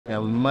Yeah,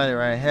 with money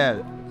right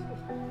here.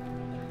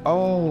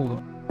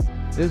 Oh,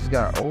 this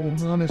got old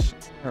hunters.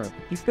 I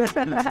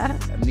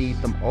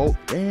need them old.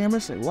 Damn,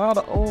 it's a lot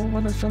of old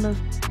hunters on this.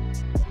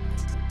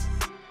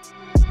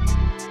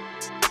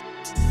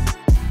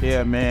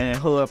 Yeah, man,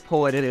 hood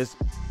poet it is.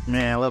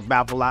 Man, little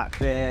baffle out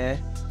there.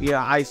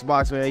 Yeah,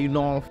 Icebox, man. You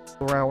know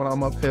I'm around when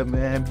I'm up here,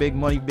 man. Big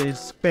money been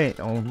spent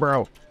on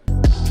bro.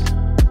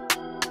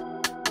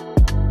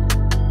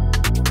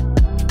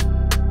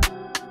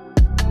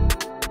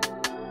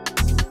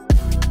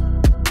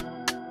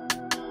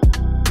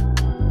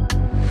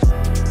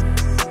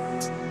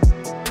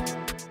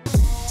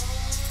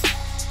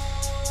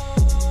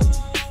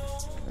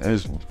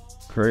 That's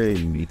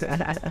crazy.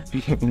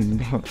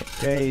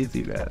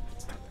 Crazy, man.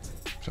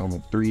 So I'm a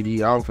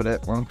 3D out for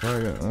that one.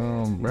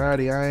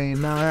 Brady, I ain't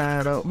know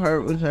how to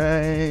purple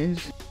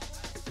change.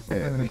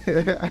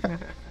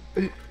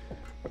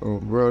 Oh,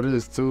 bro,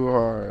 this is too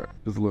hard.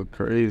 This look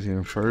crazy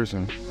in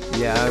person.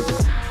 Yeah.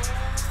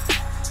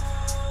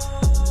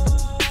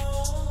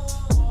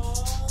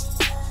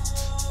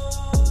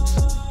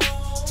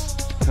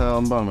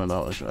 I'm bumming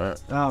out the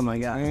shirt. Oh my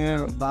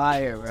god,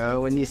 fire,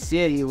 bro. When you see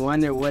it, you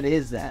wonder what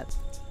is that.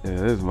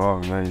 Yeah, it's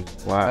long, man.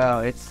 Wow.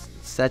 Oh, it's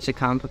such a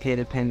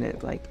complicated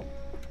pendant. Like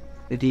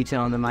the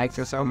detail on the mic.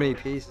 There's so many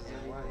pieces.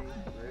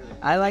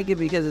 I like it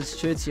because it's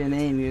true to your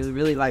name. You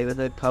really like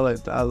the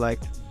poet. I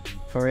like,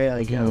 for real.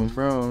 Like,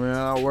 bro, man,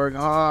 I work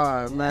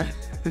hard, man.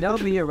 No,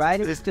 but your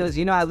writing skills.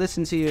 You know, I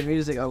listen to your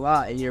music a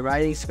lot, and your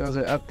writing skills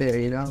are up there.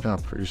 You know. I'm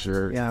pretty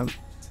sure. Yeah.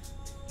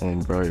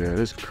 Bro, yeah,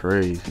 it's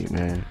crazy,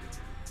 man.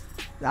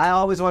 I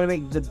always want to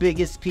make the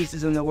biggest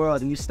pieces in the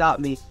world, and you stopped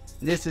me.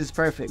 This is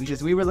perfect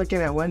because we were looking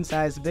at one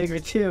size bigger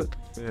too.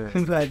 Yeah.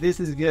 But this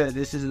is good.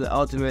 This is the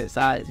ultimate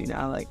size, you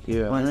know. Like,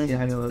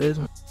 this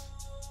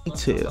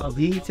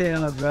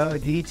detail, bro.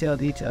 Detail.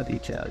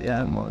 Yeah.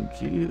 Come on,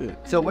 kid.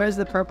 So where's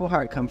the Purple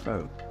Heart come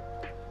from?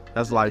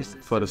 That's like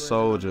for the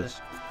soldiers.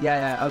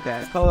 Yeah,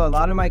 okay. Polo, a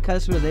lot of my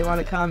customers, they want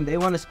to come, they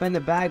want to spend the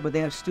bag, but they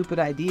have stupid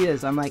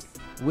ideas. I'm like,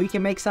 we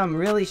can make something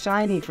really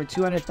shiny for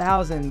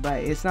 200,000,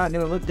 but it's not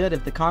going to look good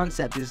if the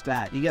concept is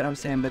bad. You get what I'm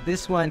saying? But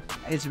this one,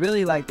 it's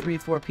really like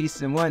 3-4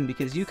 pieces in one,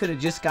 because you could have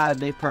just got a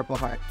big Purple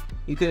Heart.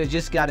 You could have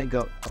just got a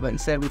goat, but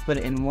instead we put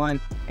it in one,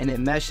 and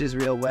it meshes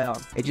real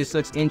well. It just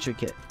looks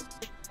intricate.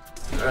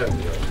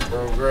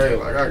 Bro, great.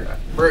 Like, I got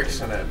bricks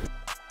in that.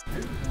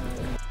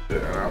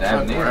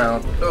 Yeah, I'm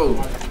around.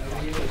 Oh.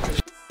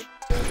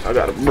 I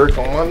got a brick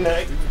on my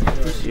neck.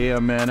 Yeah,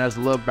 man, that's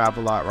a little bap a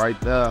lot right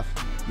there.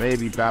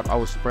 Maybe bap. I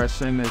was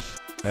pressing this.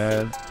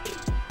 And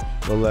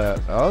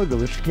oh, go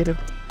let's get it.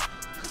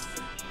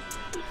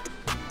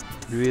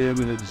 Yeah, I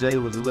mean, the J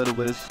was a little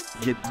bit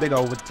get big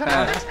over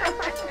time.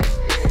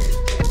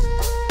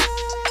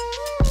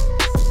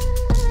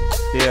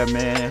 Yeah,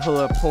 man,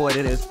 hood poet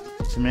it is.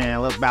 Man,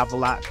 a little bap a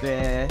lot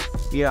there.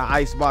 Yeah,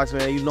 Icebox,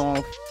 man. You know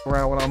I'm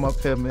around when I'm up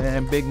here,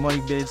 man. Big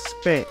money been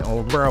spent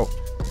on bro.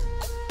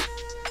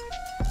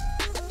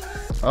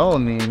 I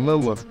don't even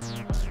move.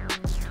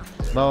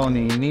 I don't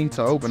even need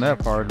to open that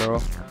part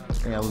though.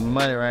 Yeah, with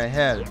money right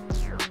here.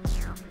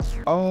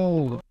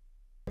 Oh,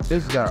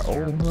 this got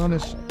old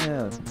hunters.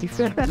 Yeah.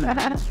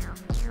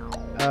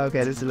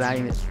 Okay, this is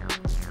magnet.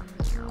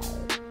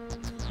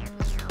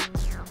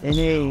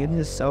 Hey,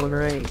 this is so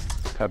great.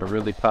 Had to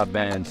really pop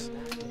bands.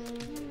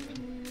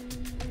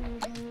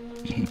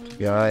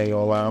 Yeah, I ain't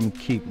gonna lie, I'm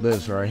gonna keep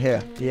this right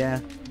here. Yeah.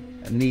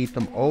 I need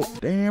them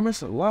old. Damn,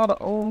 it's a lot of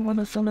old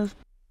hunters on this.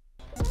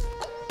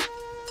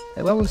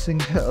 Hey, let me sing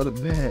the other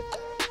bag.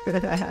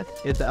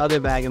 Get the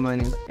other bag of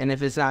money. And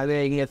if it's not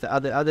there, you can get the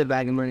other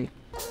bag of money.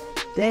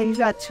 Dang, you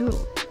got two.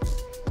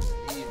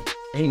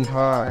 Ain't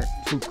hard.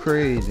 Too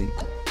crazy.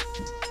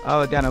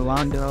 Oh, it got a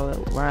Londo.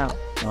 Wow.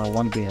 I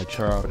want to be in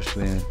charge,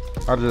 man.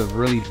 I just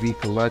really be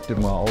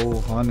collecting my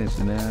old hunters,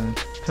 man.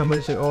 How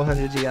much of old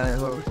hundreds you got at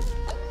home?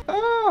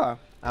 Ah!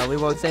 We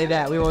won't say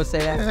that. We won't say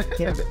that.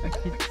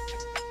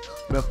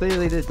 But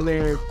clearly this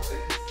lyric.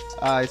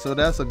 Alright, so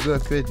that's a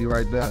good 50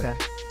 right there. Okay.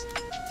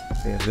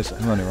 Yeah, this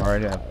 100 right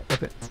there.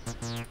 Okay.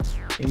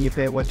 And you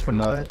paid what,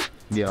 25?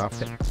 Yeah, I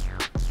paid.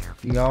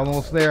 You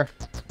almost there?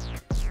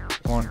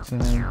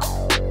 110.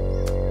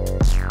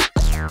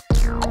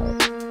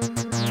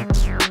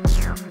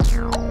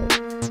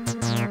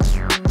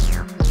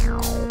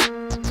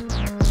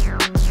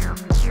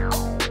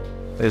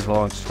 This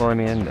one's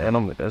 20 and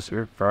I'm the best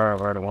fire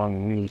right along the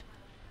knee.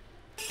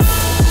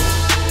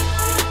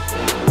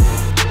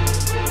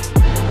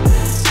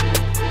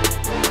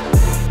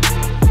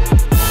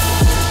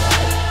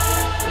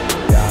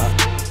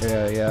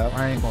 Yeah,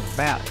 I ain't gonna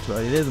bat, so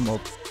it is more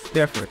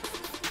different.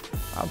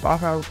 I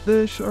bought out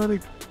this shorty.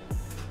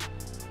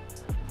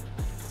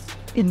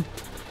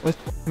 Let's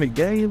the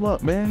game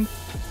up, man.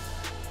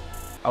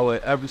 I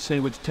would every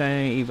single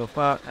thing, even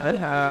fuck,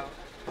 how.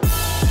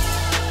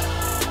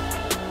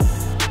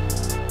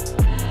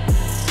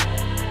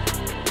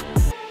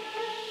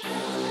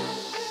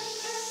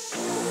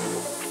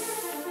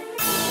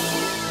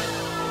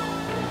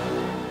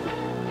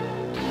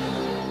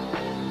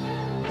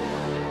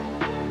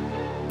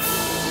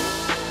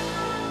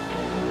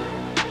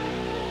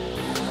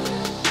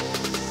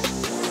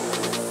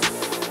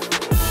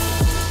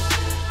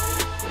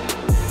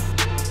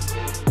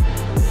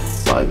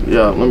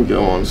 Yeah, let me get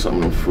on some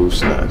of them fruit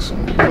snacks.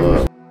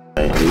 I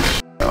ain't eat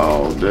shit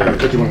all day.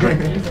 What you want to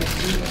drink?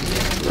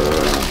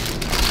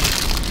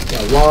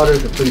 Got water,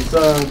 Capri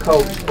Sun,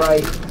 Coke,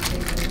 Sprite.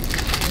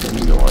 Let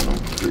me go on them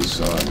Capri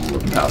Sun, them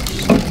little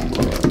pouches.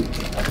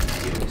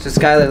 So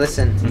Skylar,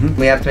 listen,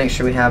 we have to make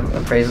sure we have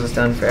appraisals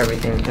done for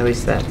everything, at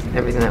least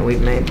everything that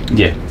we've made.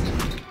 Yeah.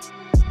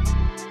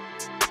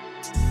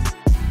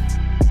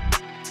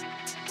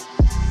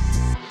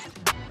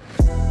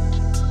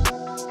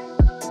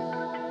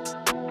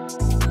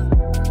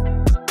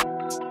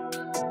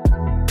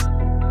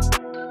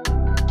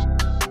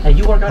 Hey,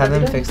 you work out Have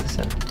them every day? fix this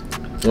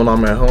up. When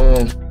I'm at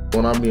home,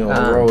 when I be on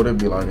the road, it'd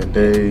be like a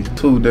day,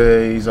 2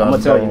 days. I'm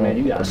gonna tell you, man,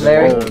 you got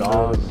Larry? swole,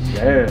 dog.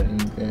 Yeah.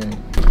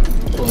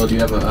 Well, do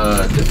you have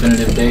a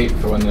definitive date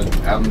for when the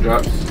album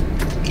drops?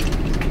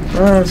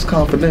 It's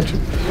confidential.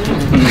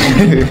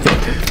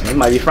 It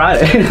might be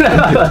Friday.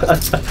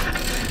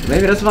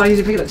 Maybe that's why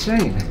he's picking up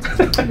chain.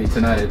 Maybe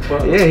tonight at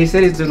 12. Yeah, he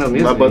said he's doing no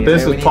music. But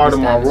this we is need part to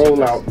of my establish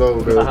rollout, though,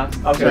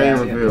 the Okay.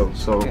 chain Yeah. reveal.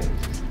 So, Okay.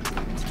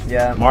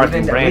 Yeah,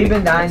 Marketing, we've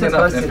been dying That's to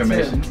enough bust it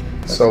information. too.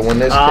 so when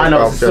this I kick know,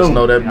 off, just soon.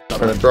 know that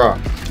gonna drop.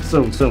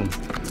 Soon.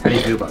 How do you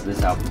feel about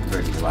this album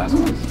compared to the last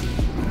ones?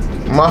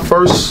 My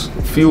first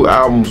few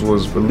albums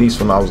was released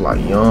when I was like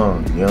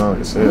young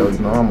as hell. You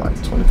know, I'm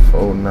like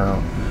 24 now.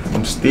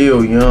 I'm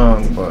still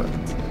young, but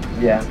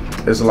Yeah.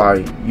 it's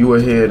like you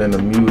ahead in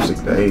the music,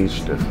 the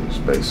age difference,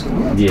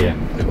 basically. Yeah.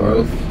 The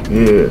growth.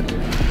 Yeah.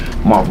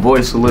 My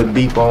voice a little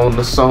deeper on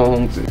the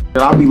songs. And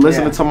I be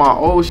listening to my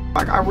old shit,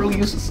 like I really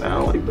used to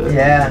sound like that.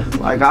 Yeah.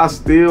 Like I'm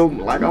still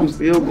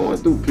going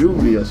through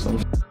puberty or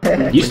something.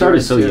 You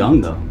started so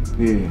young though.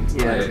 Yeah.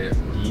 Yeah.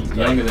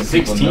 Younger than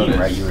 16,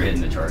 right? You were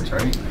hitting the charts,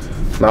 right?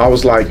 Now I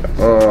was like,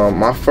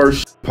 my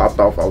first popped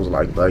off, I was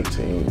like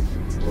 19.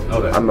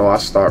 Okay. I know I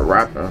started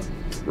rapping.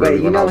 Really But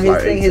you when I know was his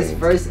like thing, 18. his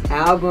first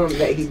album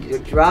that he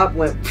dropped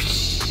went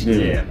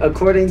Yeah.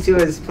 according to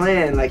his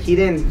plan. Like he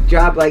didn't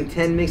drop like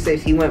 10 mixtapes,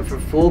 he went for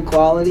full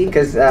quality.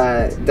 Cause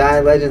Die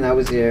Legend, that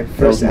was your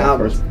That was first my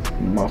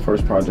album my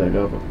first project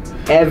ever.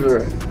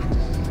 ever.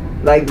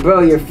 Like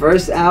bro, your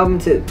first album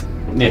to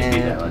Yeah, to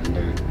be that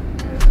legendary.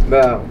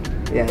 bro.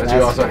 Yeah. But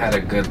you also had a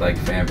good like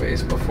fan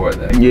base before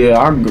that. Yeah,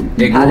 I how grew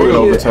did it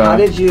over you time. how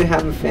did you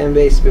have a fan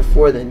base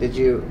before then? Did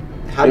you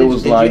did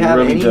you like have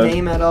really any just-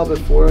 name at all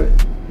before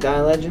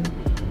Die Legend?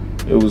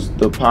 It was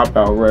the Pop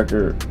Out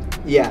record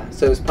Yeah,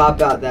 so it was Pop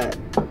Out that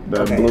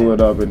okay. blew it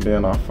up, and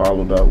then I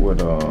followed up with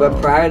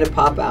But prior to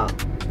Pop Out.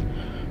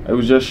 it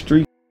was just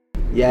street.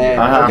 Yeah,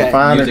 I had okay.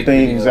 finer Music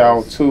things videos.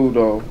 out too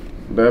though.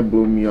 That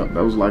blew me up.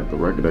 That was like the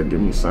record that gave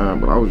me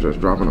signed, but I was just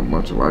dropping a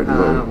bunch of like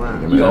little. wow.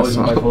 and You that always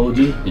song. went by Polo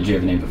G? Did you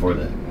have a name before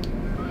that?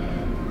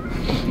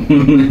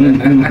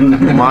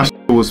 My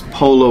shit was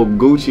Polo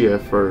Gucci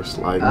at first,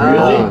 like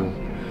Really?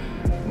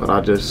 but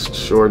I just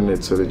shortened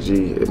it to the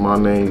G. My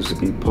name used to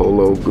be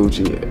Polo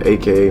Gucci,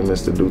 aka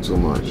Mr. Do Too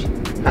Much.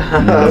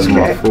 That's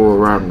my full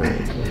rap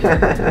name.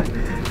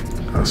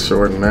 I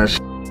shortened that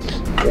shit.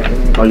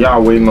 Oh,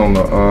 y'all waiting on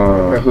the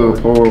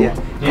hood pour? Yeah.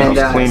 I And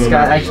was cleaning Scott,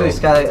 that, actually, so.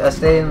 Scott,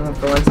 stay in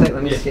for 1 sec.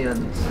 Let me see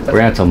on this. We're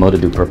gonna tell Mo to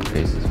do purple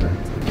faces, right?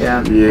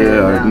 Yeah.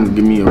 Yeah, And,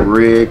 give me a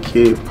red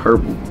kit,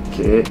 purple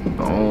kit,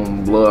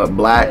 blood,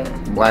 black. Yeah.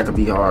 Black would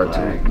be hard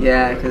too.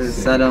 yeah, because it's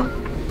subtle.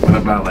 What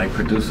about like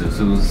producers?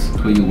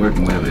 Who you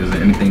working with? Is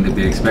there anything to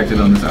be expected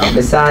on this album?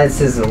 Besides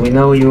Sizzle, we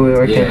know you were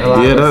working Yeah. a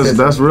lot Yeah, with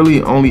Sizzle. that's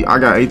really only. I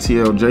got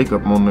ATL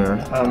Jacob on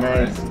there. Oh,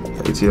 nice.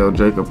 ATL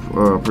Jacob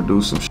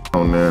produced some shit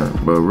on there,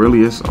 but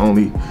really it's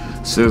only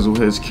Sizzle,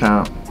 his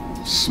camp,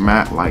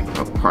 Smack like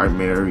a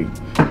primary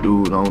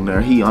dude on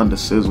there. He under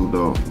Sizzle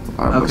though.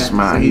 But Okay,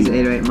 Smack, so he's he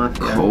 808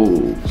 Mafia.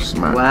 cold.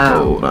 Smack Wow.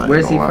 cold. I ain't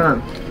Where's he gonna lie.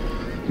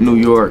 from? New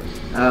York.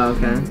 Oh,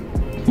 okay.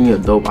 He a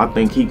dope. I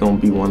think he gonna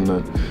be one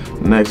of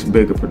the next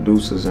bigger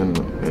producers in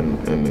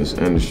this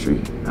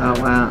industry. Oh,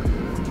 wow.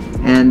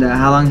 And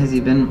how long has he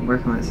been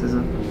working with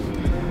Sizzle?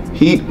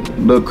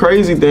 The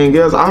crazy thing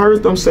is, I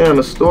heard them saying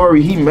a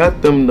story. He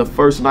met them the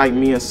first night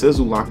me and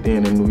Sizzle locked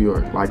in New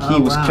York. Like he Oh,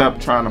 was wow.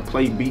 kept trying to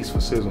play beats for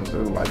Sizzle.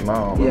 Sizzle like,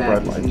 nah, Yeah, bro,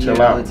 'cause like he's chill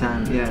here all out. the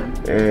time.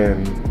 Yeah.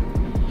 And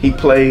he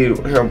played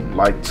him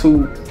like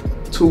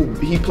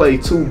he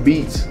played two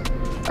beats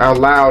out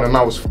loud, and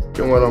I was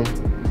fucking with him,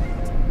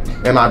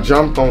 and I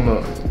jumped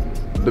on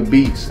the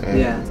beats, and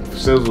Yeah.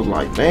 Sizzle was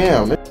like,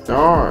 damn, it's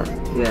hard.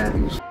 Yeah.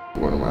 He was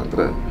fucking with him after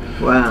that.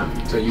 Wow.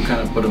 So you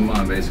kind of put them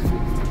on basically.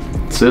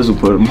 Sizzle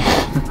put him on.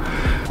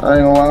 I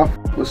ain't gonna lie,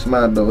 with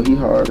Smack though, he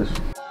hard as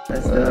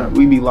That's dope.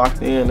 we be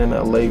locked in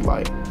LA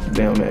like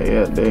down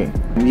there every day.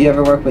 You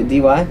ever work with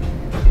DY?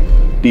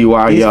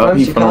 DY, He's yup, from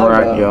he from Chicago.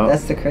 Iraq, yup.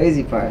 That's the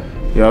crazy part.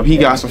 Yup, he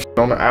got some shit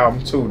on the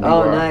album too, DY.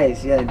 Oh,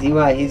 nice. Yeah,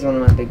 DY, he's one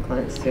of my big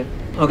clients too.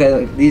 Okay,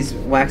 look, these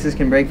waxes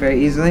can break very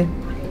easily,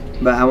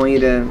 but I want you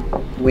to,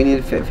 we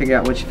need to figure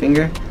out which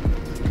finger,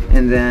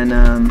 and then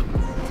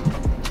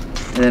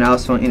I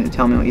also want you to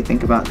tell me what you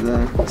think about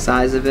the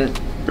size of it.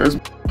 That's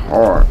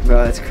hard.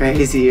 Bro, that's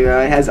crazy,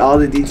 bro. It has all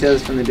the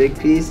details from the big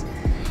piece.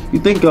 You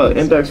think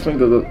index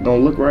finger gonna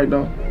look right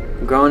though?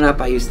 growing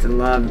up, I used to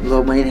love,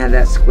 Lil Wayne had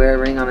that square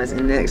ring on his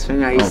index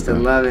finger. I used to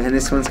love it, and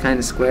this one's kind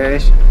of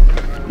squarish.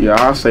 Yeah,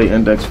 I say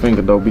index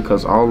finger though,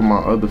 because all of my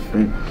other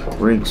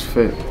rings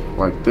fit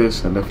like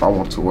this, and if I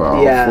want to wear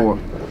all four,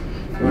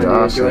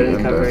 I say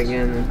index. Cover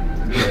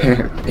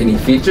again. Any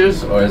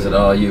features, or is it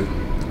all you?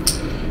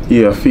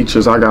 Yeah,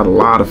 features. I got a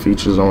lot of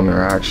features on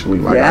there actually.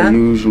 Like I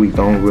usually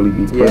don't really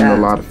be putting a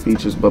lot of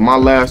features, but my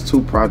last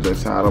 2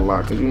 projects had a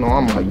lot, cause you know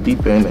I'm like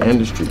deeper in the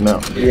industry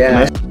now. Yeah,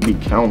 and that be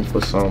counting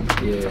for some.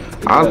 Yeah,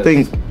 I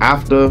think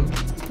after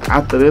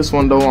this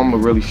one though, I'm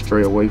gonna really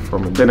stray away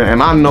from it.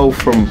 And I know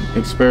from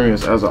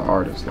experience as an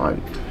artist, like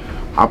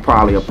I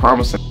probably a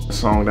promising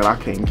song that I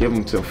can't give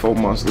them till 4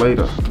 months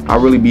later. I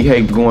really be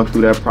hating going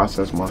through that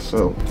process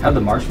myself. How'd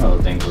the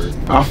Marshmello thing work?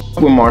 I f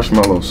with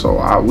Marshmello,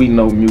 so we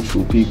know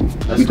mutual people.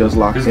 We just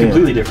locked in. It's a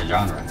completely different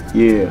genre.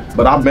 Yeah,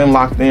 but I've been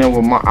locked in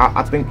with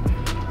I think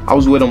I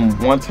was with him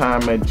one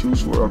time at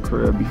Juice WRLD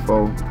crib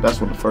before.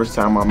 That's when the first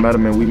time I met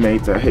him, and we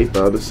made the Hate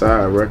the Other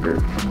Side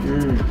record.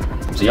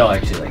 So y'all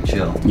actually like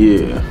chill?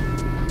 Yeah,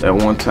 at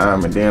one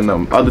time, and then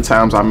other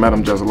times I met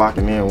him just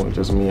locking in with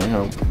just me and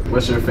him.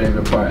 What's your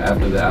favorite part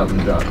after the album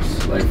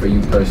drops, like for you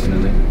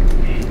personally?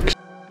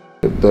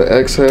 The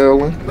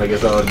exhaling. Like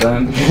it's all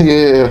done?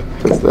 Yeah,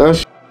 cause that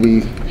shit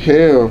be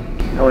hell.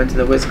 I went to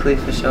the Wiz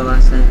Khalifa show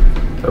last night.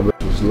 That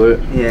bitch was lit.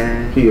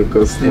 Yeah. He a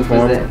good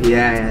performer.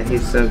 Yeah,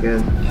 he's so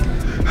good.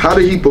 How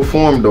did he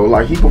perform though?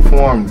 Like he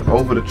performed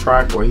over the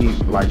track, or he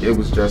like it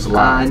was just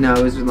live? No,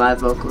 it was live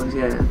vocals.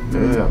 Yeah.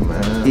 Yeah,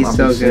 man. He's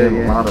so good.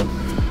 A lot of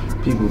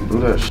people do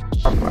that shit.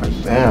 I'm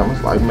like, damn,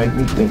 it's like make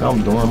me think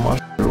I'm doing my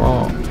shit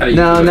wrong.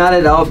 No, not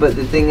at all. But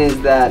the thing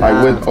is that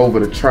like with over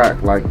the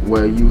track, like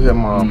where you hear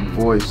my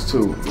voice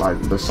too,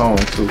 like the song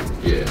too.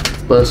 Yeah.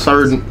 But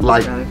certain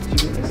like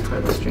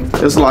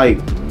it's like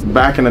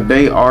back in the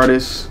day,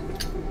 artists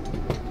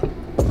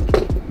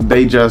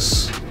they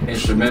just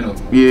instrumental.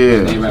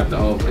 Yeah. They rap the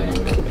whole thing.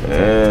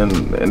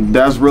 And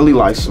that's really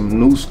like some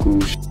new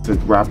school shit to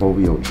rap over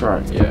your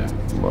track. Yeah.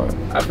 But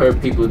I've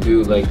heard people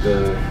do like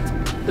the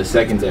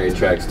secondary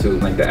tracks too,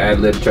 like the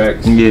ad-lib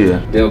tracks.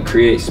 Yeah. They'll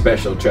create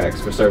special tracks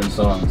for certain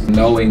songs,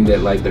 knowing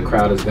that like the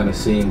crowd is gonna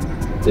sing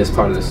this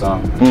part of the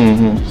song.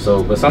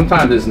 So, but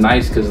sometimes it's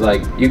nice because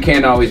like you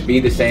can't always be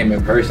the same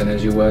in person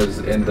as you was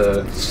in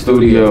the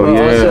studio.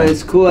 Well, also,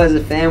 it's cool as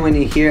a fan when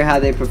you hear how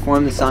they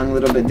perform the song a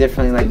little bit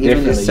differently, like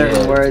even the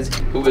certain words.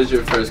 Who was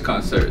your first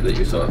concert that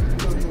you saw?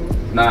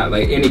 Not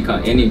like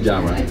any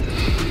genre.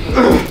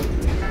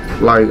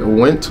 Like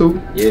went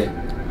to? Yeah.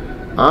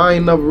 I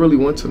ain't never really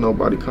went to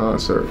nobody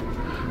concert.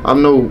 I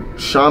know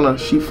Shauna,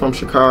 she from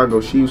Chicago.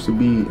 She used to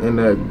be in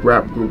that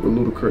rap group with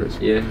Ludacris.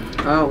 Yeah.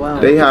 Oh wow.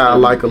 They had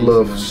like a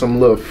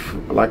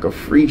like a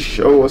free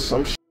show or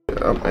some shit.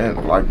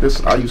 And like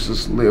this, I used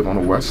to live on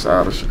the west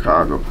side of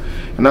Chicago,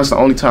 and that's the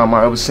only time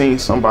I ever seen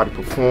somebody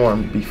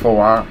perform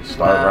before I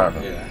started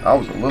rapping. Yeah. I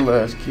was a little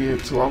ass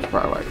kid too. I was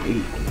probably like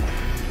 8.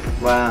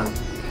 Wow.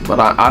 But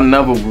I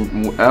never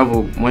ever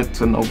went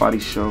to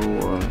nobody's show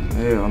or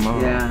hell no.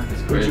 Yeah.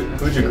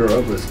 Who'd you grow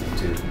up listening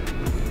to?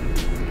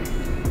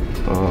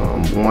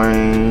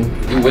 Wayne.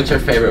 What's your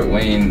favorite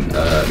Wayne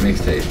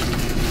mixtape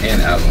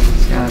and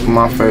album?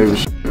 My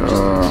favorite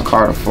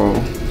Carter 4.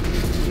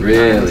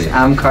 Really?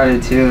 I'm Carter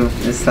too.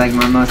 It's like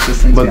my most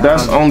listened to. But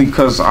that's only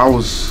because I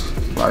was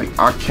like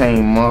I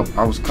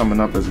was coming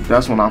up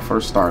that's when I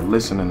first started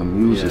listening to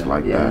music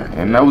like that,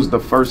 and that was the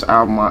first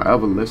album I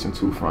ever listened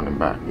to front and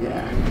back.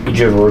 Yeah. Did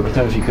you ever work with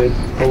him if you could,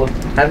 Polo?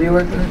 Have you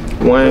worked with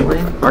him? Wayne,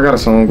 I got a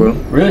song with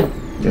him. Really?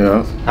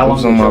 Yeah. How long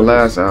was on my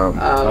last album.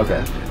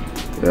 Okay.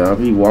 Yeah,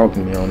 he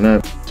walking me on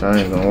that. I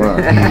ain't gonna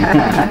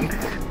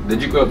lie.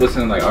 Did you grow up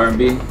listening to like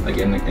R&B, like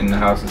in the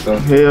house and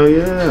stuff? Hell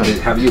yeah.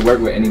 Have you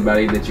worked with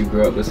anybody that you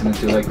grew up listening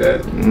to like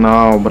that?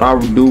 No, but I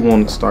do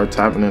want to start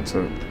tapping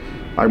into.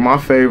 Like my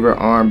favorite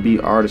R&B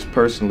artist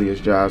personally is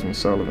Jasmine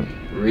Sullivan.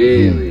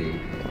 Really?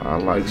 I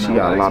like she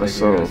got a lot of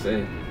soul.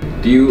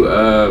 Do you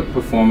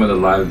perform with a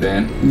live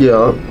band?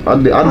 Yeah, I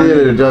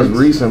did it just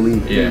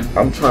recently. Yeah.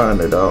 I'm trying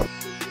it out.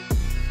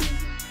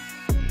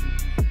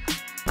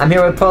 I'm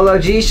here with Polo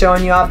G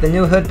showing you off the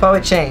new Hood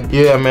Poet chain.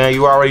 Yeah, man,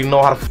 you already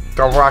know how to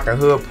I'm rocking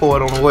Hood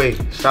Poet on the way.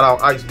 Shout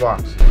out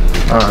Icebox.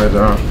 Alright,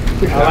 John.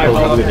 I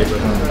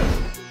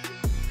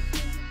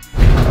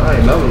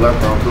ain't never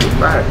left off to the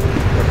back.